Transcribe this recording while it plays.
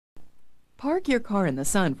Park your car in the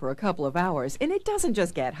sun for a couple of hours and it doesn't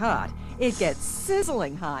just get hot. It gets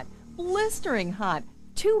sizzling hot, blistering hot,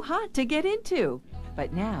 too hot to get into.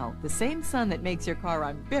 But now, the same sun that makes your car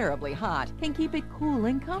unbearably hot can keep it cool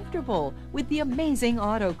and comfortable with the amazing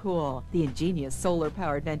AutoCool, the ingenious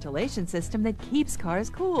solar-powered ventilation system that keeps cars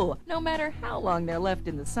cool, no matter how long they're left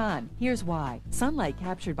in the sun. Here's why. Sunlight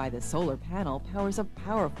captured by the solar panel powers a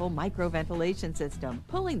powerful microventilation system,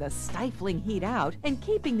 pulling the stifling heat out and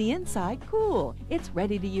keeping the inside cool. It's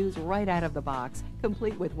ready to use right out of the box,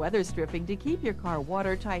 complete with weather stripping to keep your car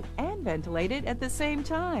watertight and ventilated at the same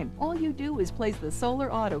time. All you do is place the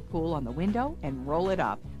Solar AutoCool on the window and roll it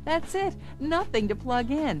up. That's it, nothing to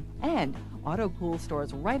plug in. And AutoCool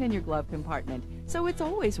stores right in your glove compartment, so it's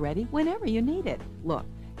always ready whenever you need it. Look,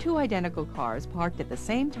 two identical cars parked at the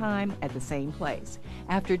same time at the same place.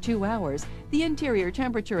 After 2 hours, the interior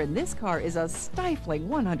temperature in this car is a stifling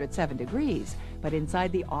 107 degrees, but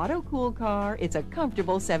inside the AutoCool car, it's a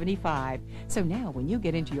comfortable 75. So now when you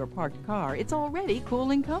get into your parked car, it's already cool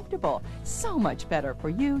and comfortable. So much better for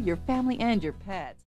you, your family, and your pets.